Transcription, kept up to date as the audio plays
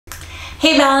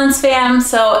Hey Balance fam!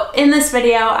 So in this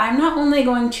video, I'm not only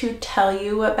going to tell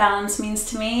you what balance means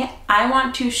to me, I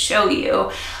want to show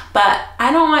you, but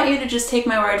I don't want you to just take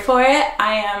my word for it.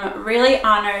 I am really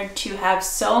honored to have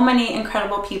so many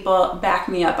incredible people back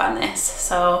me up on this.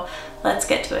 So let's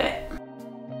get to it.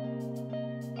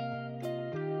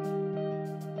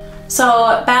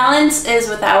 So balance is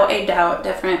without a doubt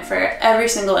different for every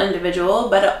single individual,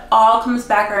 but it all comes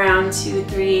back around to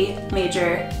three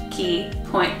major key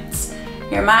points: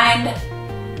 your mind,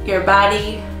 your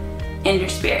body, and your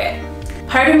spirit.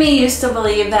 Part of me used to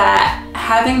believe that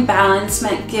having balance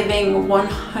meant giving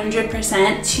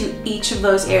 100% to each of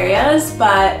those areas,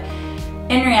 but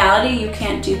in reality you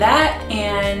can't do that,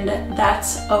 and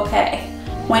that's okay.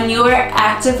 When you are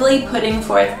actively putting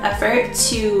forth effort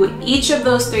to each of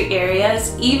those three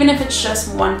areas, even if it's just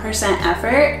 1%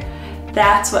 effort,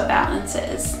 that's what balance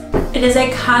is. It is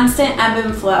a constant ebb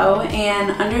and flow,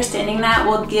 and understanding that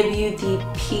will give you the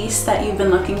peace that you've been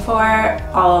looking for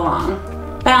all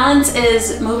along. Balance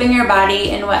is moving your body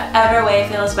in whatever way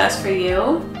feels best for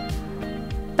you.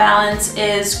 Balance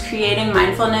is creating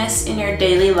mindfulness in your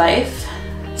daily life,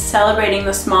 celebrating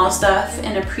the small stuff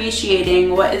and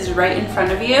appreciating what is right in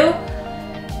front of you.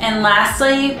 And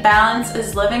lastly, balance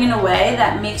is living in a way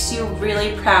that makes you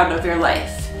really proud of your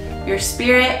life. Your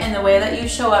spirit and the way that you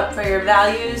show up for your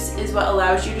values is what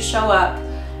allows you to show up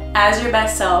as your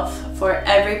best self for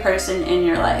every person in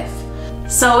your life.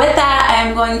 So with that,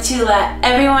 I'm going to let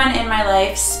everyone in my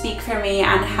life speak for me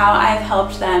on how I've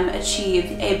helped them achieve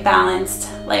a balanced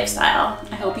lifestyle.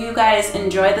 I hope you guys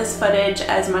enjoy this footage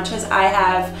as much as I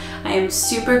have. I am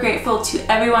super grateful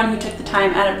to everyone who took the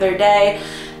time out of their day,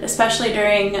 especially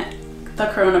during the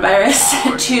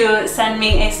coronavirus, to send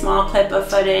me a small clip of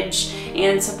footage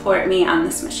and support me on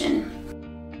this mission.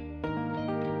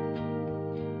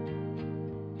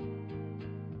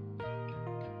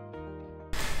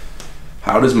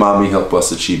 How does mommy help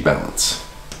us achieve balance?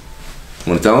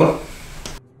 Want to tell them?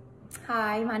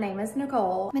 Hi, my name is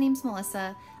Nicole. My name's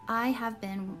Melissa. I have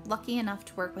been lucky enough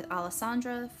to work with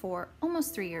Alessandra for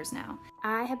almost 3 years now.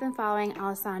 I have been following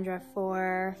Alessandra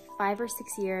for 5 or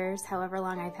 6 years, however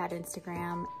long I've had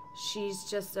Instagram. She's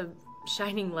just a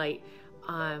shining light.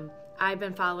 I've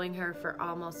been following her for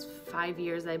almost 5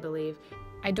 years, I believe.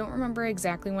 I don't remember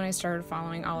exactly when I started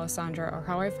following Alessandra or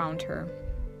how I found her,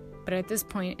 but at this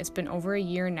point it's been over a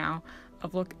year now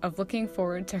of looking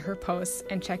forward to her posts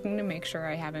and checking to make sure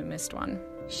I haven't missed one.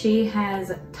 She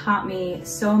has taught me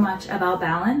so much about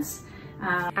balance.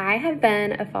 I have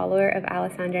been a follower of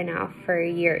Alessandra now for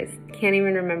years. Can't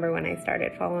even remember when I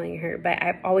started following her, but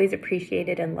I've always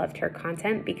appreciated and loved her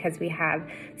content because we have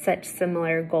such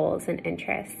similar goals and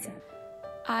interests.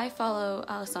 I follow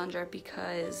Alessandra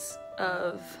because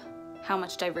of how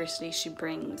much diversity she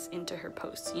brings into her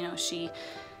posts. You know, she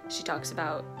talks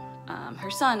about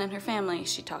her son and her family.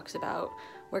 She talks about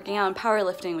working out and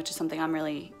powerlifting, which is something I'm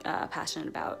really passionate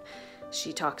about.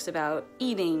 She talks about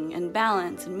eating and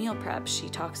balance and meal prep. She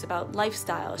talks about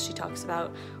lifestyle. She talks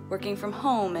about working from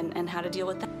home and how to deal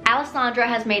with that. Alessandra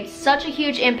has made such a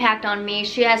huge impact on me.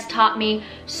 She has taught me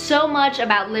so much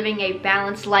about living a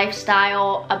balanced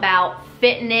lifestyle, about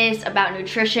fitness, about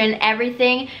nutrition,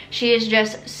 everything. She is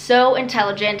just so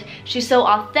intelligent. She's so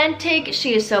authentic.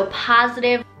 She is so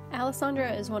positive.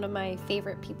 Alessandra is one of my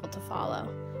favorite people to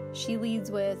follow. She leads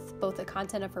with both the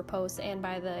content of her posts and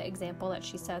by the example that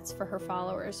she sets for her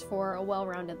followers for a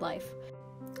well-rounded life.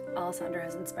 Alessandra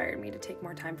has inspired me to take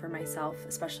more time for myself,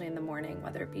 especially in the morning,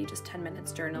 whether it be just 10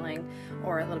 minutes journaling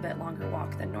or a little bit longer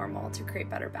walk than normal to create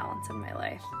better balance in my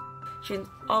life. She's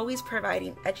always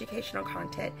providing educational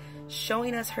content,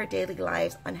 showing us her daily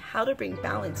lives on how to bring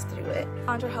balance through it.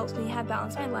 Alessandra helps me have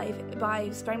balance in my life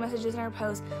by spreading messages in her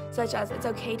posts, such as it's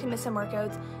okay to miss some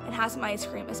workouts and have some ice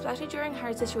cream, especially during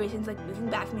hard situations like moving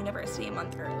back from university a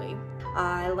month early.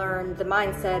 I learned the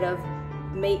mindset of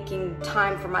making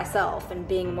time for myself and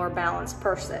being a more balanced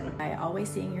person. I always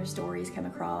seeing your stories come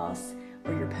across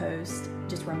or your posts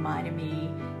just reminded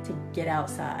me to get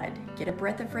outside, get a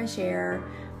breath of fresh air.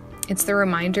 It's the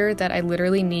reminder that I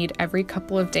literally need every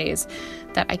couple of days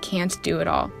that I can't do it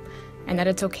all, and that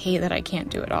it's okay that I can't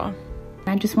do it all.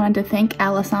 I just wanted to thank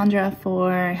Alessandra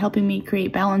for helping me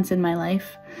create balance in my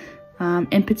life.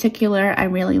 In particular, I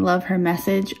really love her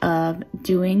message of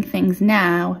doing things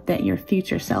now that your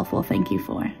future self will thank you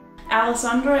for.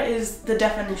 Alessandra is the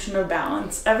definition of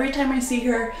balance. Every time I see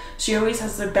her, she always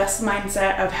has the best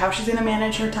mindset of how she's gonna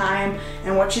manage her time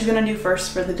and what she's gonna do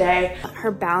first for the day.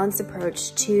 Her balanced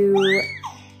approach to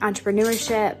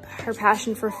entrepreneurship, her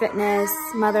passion for fitness,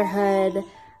 motherhood,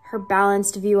 her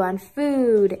balanced view on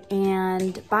food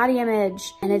and body image.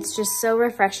 And it's just so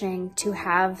refreshing to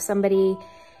have somebody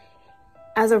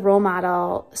as a role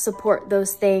model support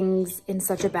those things in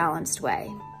such a balanced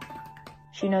way.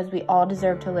 She knows we all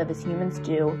deserve to live as humans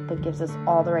do, but gives us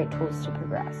all the right tools to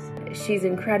progress. She's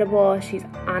incredible, she's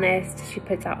honest, she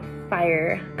puts out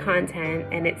fire content,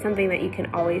 and it's something that you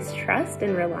can always trust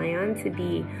and rely on to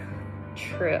be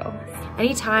true.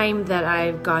 Anytime that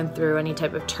I've gone through any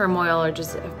type of turmoil or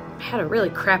just had a really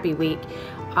crappy week,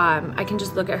 I can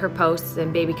just look at her posts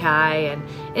and Baby Kai, and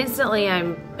instantly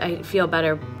I feel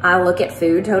better. I look at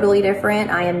food totally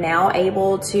different. I am now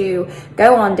able to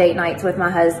go on date nights with my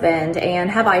husband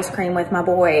and have ice cream with my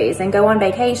boys and go on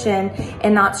vacation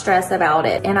and not stress about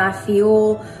it. And I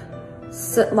feel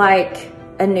like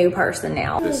a new person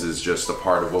now. This is just a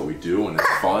part of what we do, and it's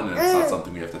fun, and it's not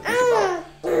something we have to think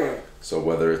about. So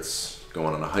whether it's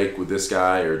going on a hike with this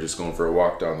guy or just going for a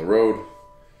walk down the road,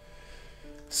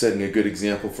 setting a good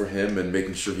example for him and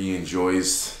making sure he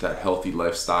enjoys that healthy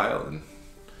lifestyle.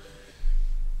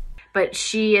 But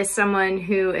she is someone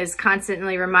who is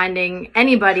constantly reminding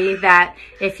anybody that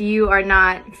if you are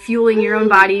not fueling your own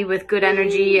body with good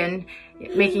energy and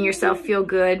making yourself feel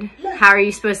good, how are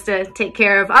you supposed to take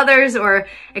care of others or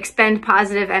expend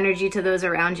positive energy to those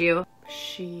around you?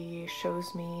 She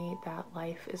shows me that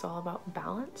life is all about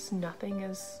balance. Nothing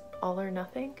is all or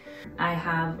nothing. I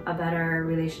have a better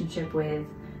relationship with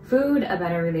food, a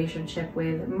better relationship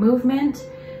with movement,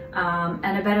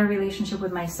 and a better relationship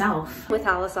with myself. With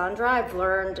Alessandra, I've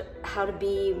learned how to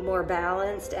be more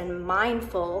balanced and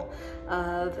mindful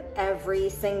of every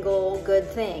single good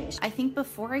thing. I think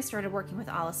before I started working with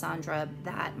Alessandra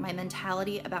that my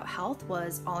mentality about health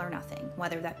was all or nothing,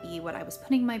 whether that be what I was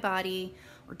putting in my body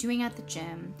or doing at the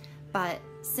gym. But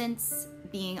since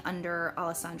being under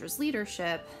Alessandra's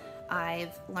leadership,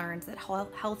 I've learned that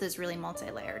health is really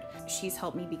multi-layered. She's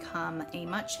helped me become a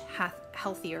much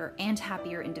healthier and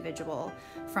happier individual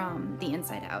from the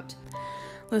inside out.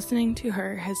 Listening to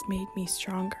her has made me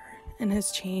stronger and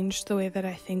has changed the way that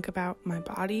I think about my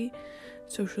body,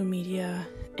 social media,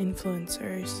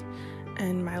 influencers,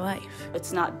 and my life.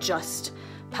 It's not just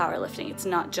powerlifting, it's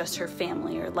not just her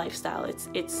family or lifestyle,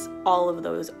 it's all of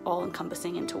those all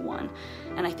encompassing into one.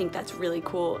 And I think that's really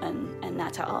cool, and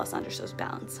that's how Alessandra shows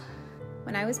balance.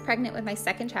 When I was pregnant with my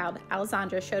second child,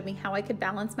 Alessandra showed me how I could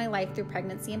balance my life through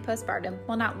pregnancy and postpartum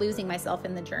while not losing myself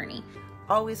in the journey.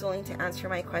 Always willing to answer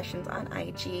my questions on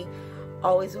IG,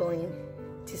 always willing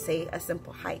to say a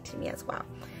simple hi to me as well.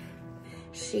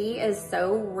 She is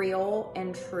so real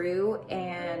and true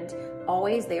and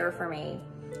always there for me.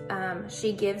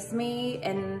 She gives me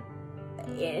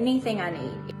anything I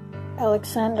need.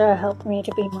 Alexandra helped me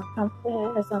to be more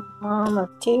confident as a mom of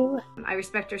two. I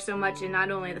respect her so much in not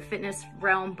only the fitness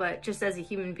realm, but just as a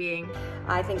human being.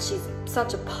 I think she's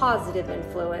such a positive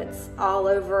influence all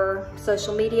over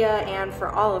social media and for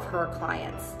all of her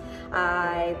clients.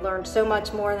 I learned so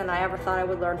much more than I ever thought I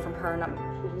would learn from her, and I'm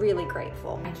really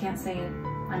grateful. I can't say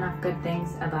enough good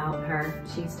things about her.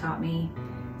 She's taught me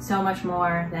so much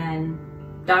more than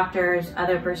doctors,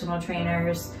 other personal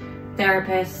trainers,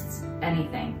 therapists,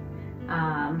 anything.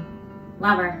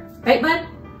 Love her. Right, bud?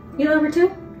 You love her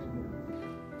too?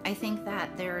 I think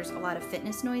that there's a lot of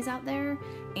fitness noise out there,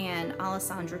 and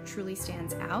Alessandra truly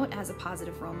stands out as a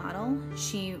positive role model.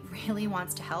 She really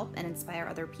wants to help and inspire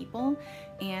other people,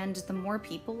 and the more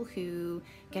people who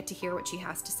get to hear what she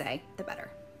has to say, the better.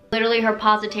 Literally, her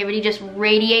positivity just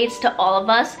radiates to all of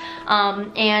us,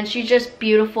 and she's just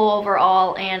beautiful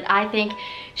overall, and I think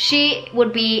she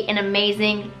would be an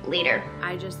amazing leader.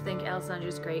 I just think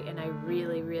Alessandra's great, and I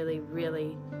really, really,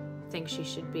 really think she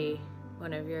should be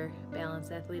one of your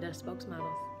Balanced Athletica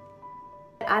spokesmodels.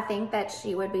 I think that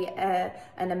she would be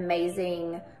an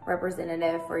amazing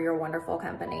representative for your wonderful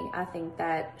company. I think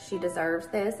that she deserves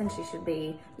this, and she should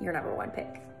be your #1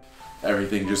 pick.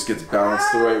 Everything just gets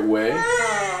balanced the right way,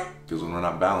 because when we're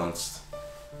not balanced,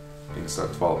 things start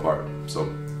to fall apart. So,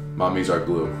 mommy's our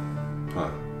glue.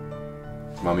 Huh?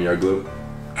 Mommy our glue?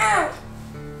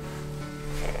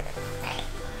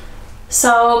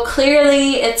 So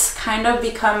clearly it's kind of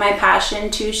become my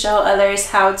passion to show others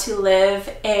how to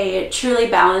live a truly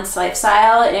balanced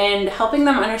lifestyle and helping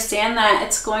them understand that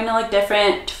it's going to look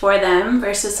different for them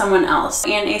versus someone else.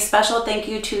 And a special thank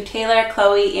you to Taylor,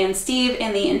 Chloe, and Steve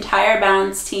and the entire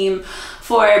Balance team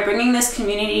for bringing this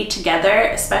community together,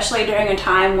 especially during a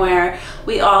time where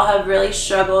we all have really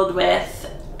struggled with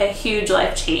a huge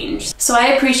life change. So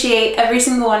I appreciate every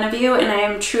single one of you, and I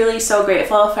am truly so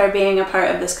grateful for being a part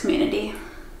of this community.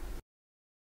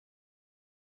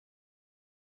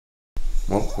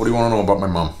 Well, what do you want to know about my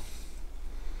mom?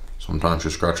 Sometimes she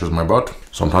scratches my butt.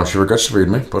 Sometimes she forgets to feed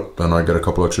me, but then I get a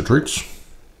couple extra treats.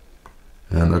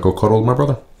 And I go cuddle with my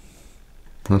brother.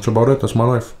 That's about it. That's my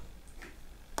life.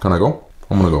 Can I go?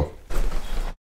 I'm gonna go.